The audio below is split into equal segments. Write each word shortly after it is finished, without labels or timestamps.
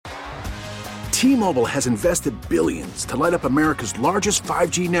T-Mobile has invested billions to light up America's largest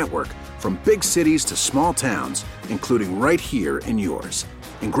 5G network, from big cities to small towns, including right here in yours.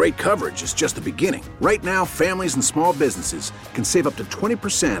 And great coverage is just the beginning. Right now, families and small businesses can save up to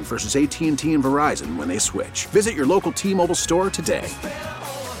 20% versus AT&T and Verizon when they switch. Visit your local T-Mobile store today.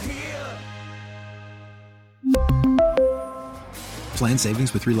 Plan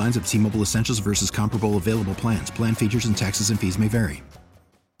savings with 3 lines of T-Mobile Essentials versus comparable available plans. Plan features and taxes and fees may vary.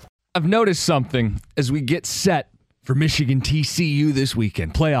 I've noticed something as we get set for Michigan TCU this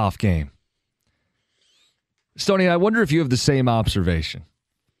weekend, playoff game. Stoney, I wonder if you have the same observation.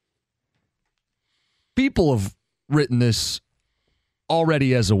 People have written this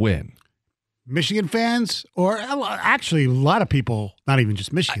already as a win. Michigan fans, or actually a lot of people, not even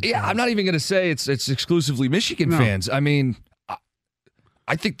just Michigan fans. Yeah, I'm not even going to say it's exclusively Michigan fans. I mean,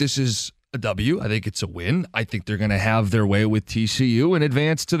 I think this is a W. I think it's a win. I think they're going to have their way with TCU and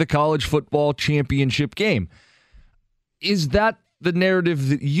advance to the college football championship game. Is that the narrative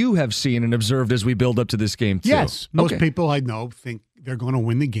that you have seen and observed as we build up to this game, too? Yes. Most people I know think they're going to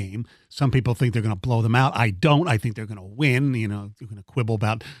win the game. Some people think they're going to blow them out. I don't. I think they're going to win. You know, they're going to quibble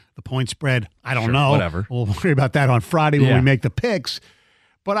about the point spread. I don't know. Whatever. We'll worry about that on Friday when we make the picks.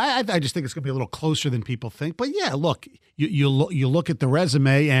 But I just think it's going to be a little closer than people think. But, yeah, look, you look at the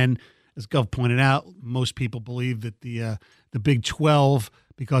resume, and as Gov pointed out, most people believe that the Big 12,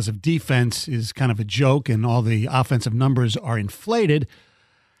 because of defense, is kind of a joke and all the offensive numbers are inflated.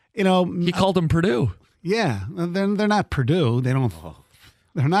 You know, he called them Purdue. Yeah, they're not Purdue. They're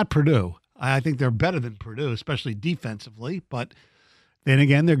not Purdue. I think they're better than Purdue, especially defensively. But then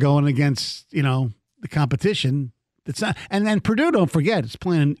again, they're going against, the competition. That's not, and then Purdue, don't forget, is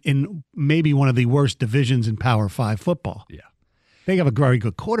playing in maybe one of the worst divisions in Power 5 football. Yeah. They have a very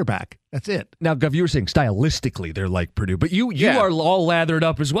good quarterback. That's it. Now, Gov, you were saying stylistically they're like Purdue, but you are all lathered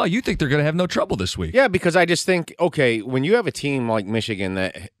up as well. You think they're going to have no trouble this week. Yeah, because I just think, okay, when you have a team like Michigan,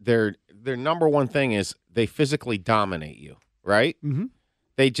 that their number one thing is they physically dominate you, right? Mm-hmm.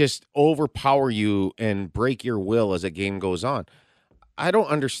 They just overpower you and break your will as a game goes on. I don't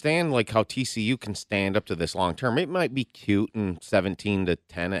understand how TCU can stand up to this long term. It might be cute in 17-10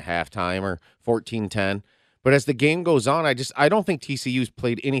 at halftime or 14-10. But as the game goes on, I don't think TCU's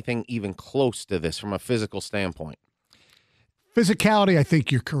played anything even close to this from a physical standpoint. Physicality, I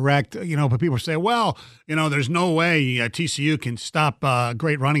think you're correct. But people say, well, there's no way TCU can stop a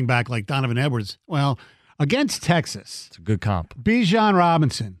great running back like Donovan Edwards. Well, against Texas. It's a good comp. Bijan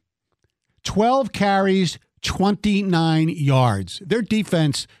Robinson, 12 carries, 29 yards. Their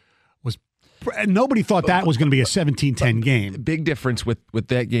defense was – nobody thought that was going to be a 17-10 game. Big difference with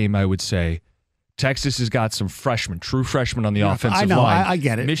that game, I would say. Texas has got some true freshmen on the offensive line. I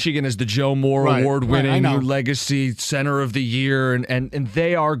get it. Michigan is the Joe Moore award-winning legacy center of the year, and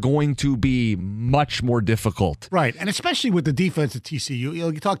they are going to be much more difficult. Right, and especially with the defense at TCU.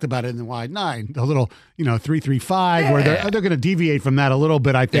 You talked about it in the wide nine, the little 3-3-5, where they're going to deviate from that a little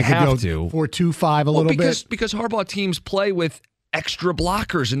bit. I think they have to 4-2-5 a little bit because Harbaugh teams play with extra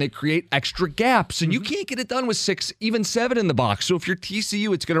blockers and they create extra gaps, and you can't get it done with 6, even 7 in the box. So if you're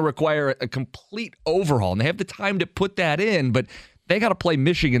TCU, it's going to require a complete overhaul, and they have the time to put that in, but they got to play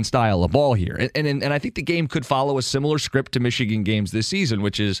Michigan style of ball here. And I think the game could follow a similar script to Michigan games this season,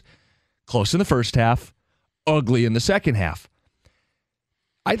 which is close in the first half, ugly in the second half.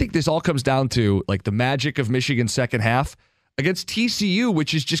 I think this all comes down to the magic of Michigan's second half against TCU,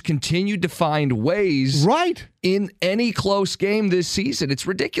 which has just continued to find ways in any close game this season. It's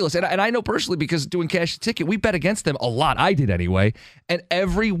ridiculous. And I know personally, because doing Cash the Ticket, we bet against them a lot. I did anyway. And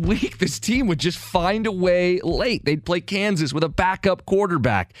every week, this team would just find a way late. They'd play Kansas with a backup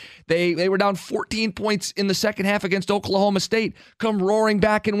quarterback. They were down 14 points in the second half against Oklahoma State, come roaring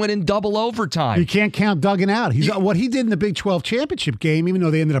back and win in double overtime. You can't count Duggan out. What he did in the Big 12 championship game, even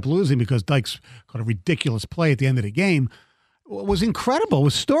though they ended up losing because Dykes got a ridiculous play at the end of the game, was incredible. It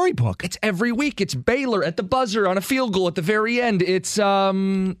was storybook. It's every week. It's Baylor at the buzzer on a field goal at the very end. It's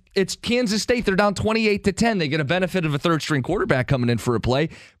Kansas State. They're down 28-10. They get a benefit of a third-string quarterback coming in for a play.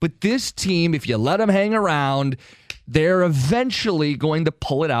 But this team, if you let them hang around, they're eventually going to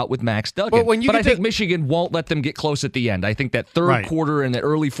pull it out with Max Duggan. But I think Michigan won't let them get close at the end. I think that third quarter and the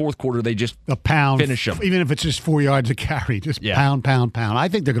early fourth quarter, they just finish them. Even if it's just 4 yards a carry, pound. I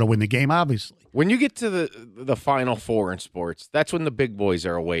think they're going to win the game, obviously. When you get to the Final Four in sports, that's when the big boys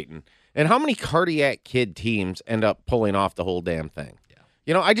are waiting. And how many cardiac kid teams end up pulling off the whole damn thing?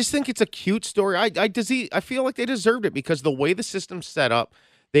 Yeah. I just think it's a cute story. I feel like they deserved it because the way the system's set up,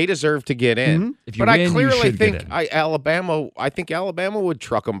 they deserve to get in. Mm-hmm. I clearly think Alabama would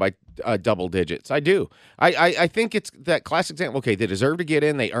truck them by double digits. I do. I think it's that classic example. Okay, they deserve to get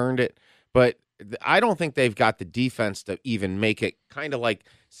in. They earned it. But I don't think they've got the defense to even make it kind of like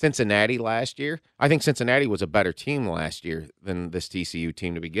Cincinnati last year. I think Cincinnati was a better team last year than this TCU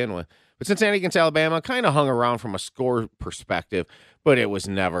team to begin with. But Cincinnati against Alabama kind of hung around from a score perspective, but it was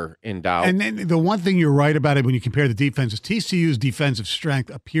never in doubt. And then the one thing you're right about it when you compare the defenses, TCU's defensive strength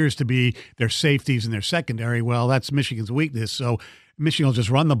appears to be their safeties and their secondary. Well, that's Michigan's weakness. So Michigan will just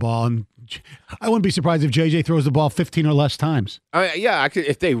run the ball, and I wouldn't be surprised if JJ throws the ball 15 or less times.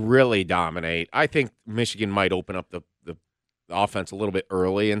 If they really dominate, I think Michigan might open up the offense a little bit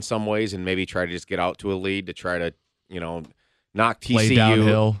early in some ways and maybe try to just get out to a lead to try to, knock TCU. Play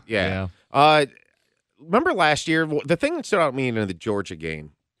downhill. Yeah. Remember last year, the thing that stood out to me in the Georgia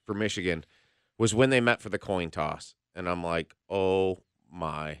game for Michigan was when they met for the coin toss. And I'm like, oh,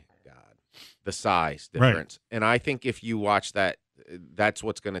 my God, the size difference. Right. And I think if you watch that, that's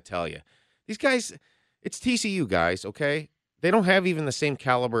what's going to tell you. These guys, it's TCU guys, okay? They don't have even the same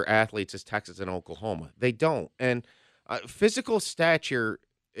caliber athletes as Texas and Oklahoma. They don't. And physical stature,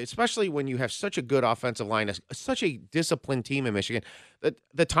 especially when you have such a good offensive line, such a disciplined team in Michigan,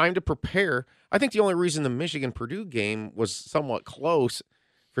 the time to prepare. I think the only reason the Michigan-Purdue game was somewhat close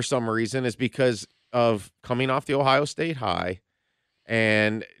for some reason is because of coming off the Ohio State high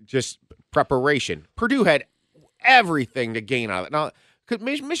and just preparation. Purdue had everything to gain out of it. Now,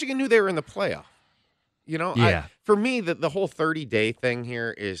 Michigan knew they were in the playoff. For me, the whole 30-day thing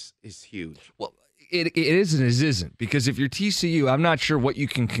here is huge. Well, it is and it isn't, because if you're TCU, I'm not sure what you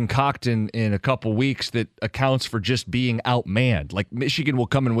can concoct in a couple weeks that accounts for just being outmanned. Like Michigan will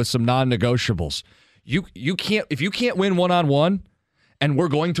come in with some non-negotiables. You can't, if you can't win one-on-one, and we're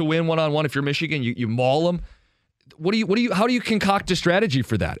going to win one-on-one if you're Michigan, you maul them. How do you concoct a strategy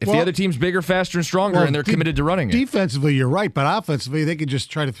for that? If the other team's bigger, faster, and stronger, and they're committed to running it. Defensively, you're right, but offensively, they could just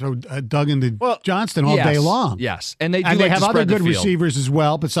try to throw Doug into Johnston all day long. Yes, and they have other good receivers as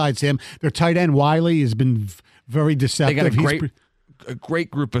well besides him. Their tight end Wiley has been very deceptive. They got a great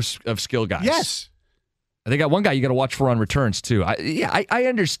group of skill guys. Yes. They got one guy you got to watch for on returns too. I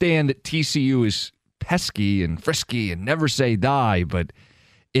understand that TCU is pesky and frisky and never say die, but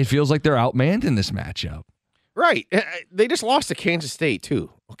it feels like they're outmanned in this matchup. Right. They just lost to Kansas State,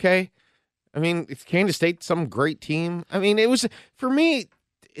 too, okay? I mean, it's Kansas State, some great team. I mean, it was, for me,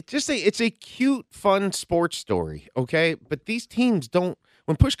 it's a cute, fun sports story, okay? But these teams don't,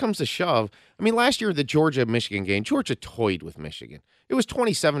 when push comes to shove, I mean, last year, the Georgia-Michigan game, Georgia toyed with Michigan. It was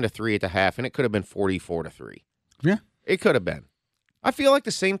 27-3 at the half, and it could have been 44-3. Yeah. It could have been. I feel like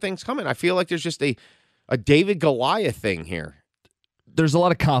the same thing's coming. I feel like there's just a David Goliath thing here. There's a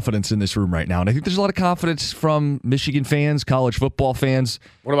lot of confidence in this room right now, and I think there's a lot of confidence from Michigan fans, college football fans.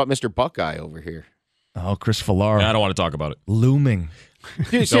 What about Mr. Buckeye over here? Oh, Chris Villar. Yeah, I don't want to talk about it. Looming.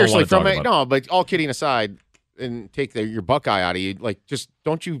 Dude, seriously, but all kidding aside, and take your Buckeye out of you, like, just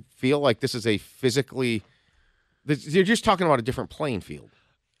don't you feel like this is a physically, you're just talking about a different playing field?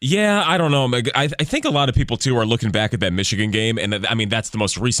 Yeah, I don't know. I think a lot of people, too, are looking back at that Michigan game, and I mean, that's the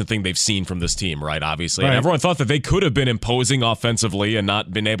most recent thing they've seen from this team, right, obviously. Right. And everyone thought that they could have been imposing offensively and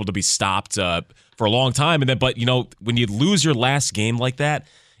not been able to be stopped for a long time. But, when you lose your last game like that,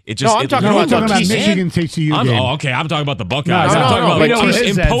 it just... I'm talking about Michigan TCU game. Oh, okay, I'm talking about the Buckeyes. I'm talking about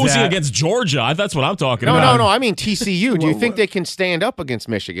imposing against Georgia. That's what I'm talking about. No, I mean TCU. Do you think they can stand up against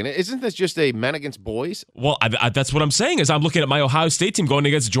Michigan? Isn't this just a men against boys? Well, that's what I'm saying is I'm looking at my Ohio State team going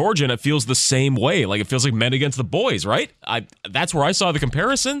against Georgia, and it feels the same way. Like, it feels like men against the boys, right? That's where I saw the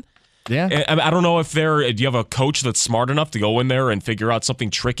comparison. Yeah. I don't know if do you have a coach that's smart enough to go in there and figure out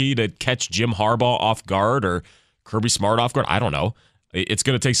something tricky to catch Jim Harbaugh off guard or Kirby Smart off guard? I don't know. It's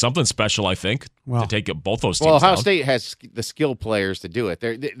going to take something special, I think, to take both those teams down. Ohio State has the skilled players to do it.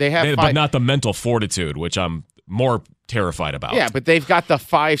 They have but not the mental fortitude, which I'm more terrified about. Yeah, but they've got the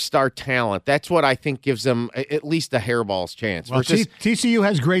 5-star talent. That's what I think gives them at least a hairball's chance. Well, TCU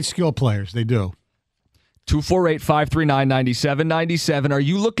has great skill players. They do. 248-539-9797. Are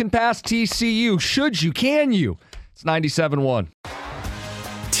you looking past TCU? Should you? Can you? It's 97.1.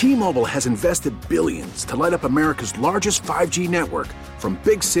 T-Mobile has invested billions to light up America's largest 5G network, from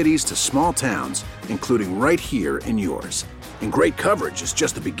big cities to small towns, including right here in yours. And great coverage is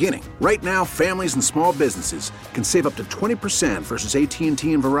just the beginning. Right now, families and small businesses can save up to 20% versus AT&T and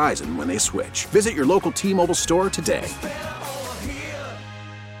Verizon when they switch. Visit your local T-Mobile store today.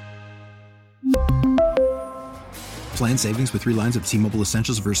 Plan savings with 3 lines of T-Mobile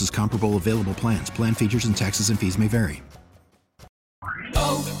Essentials versus comparable available plans. Plan features and taxes and fees may vary.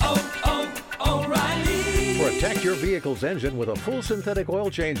 For a Protect your vehicle's engine with a full synthetic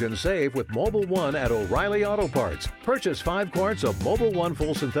oil change and save with Mobil 1 at O'Reilly Auto Parts. Purchase 5 quarts of Mobil 1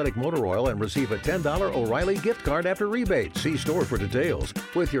 full synthetic motor oil and receive a $10 O'Reilly gift card after rebate. See store for details.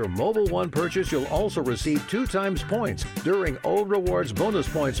 With your Mobil 1 purchase, you'll also receive 2 times points during O Rewards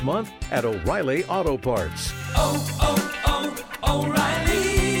Bonus Points Month at O'Reilly Auto Parts.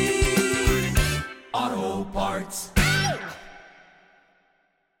 O'Reilly Auto Parts.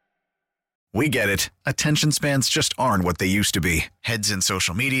 We get it. Attention spans just aren't what they used to be. Heads in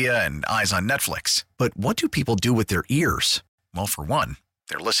social media and eyes on Netflix. But what do people do with their ears? Well, for one,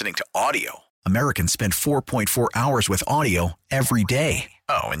 they're listening to audio. Americans spend 4.4 hours with audio every day.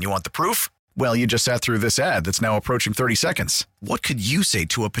 Oh, and you want the proof? Well, you just sat through this ad that's now approaching 30 seconds. What could you say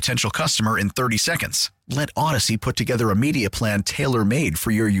to a potential customer in 30 seconds? Let Odyssey put together a media plan tailor-made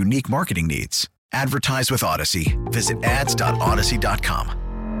for your unique marketing needs. Advertise with Odyssey. Visit ads.odyssey.com.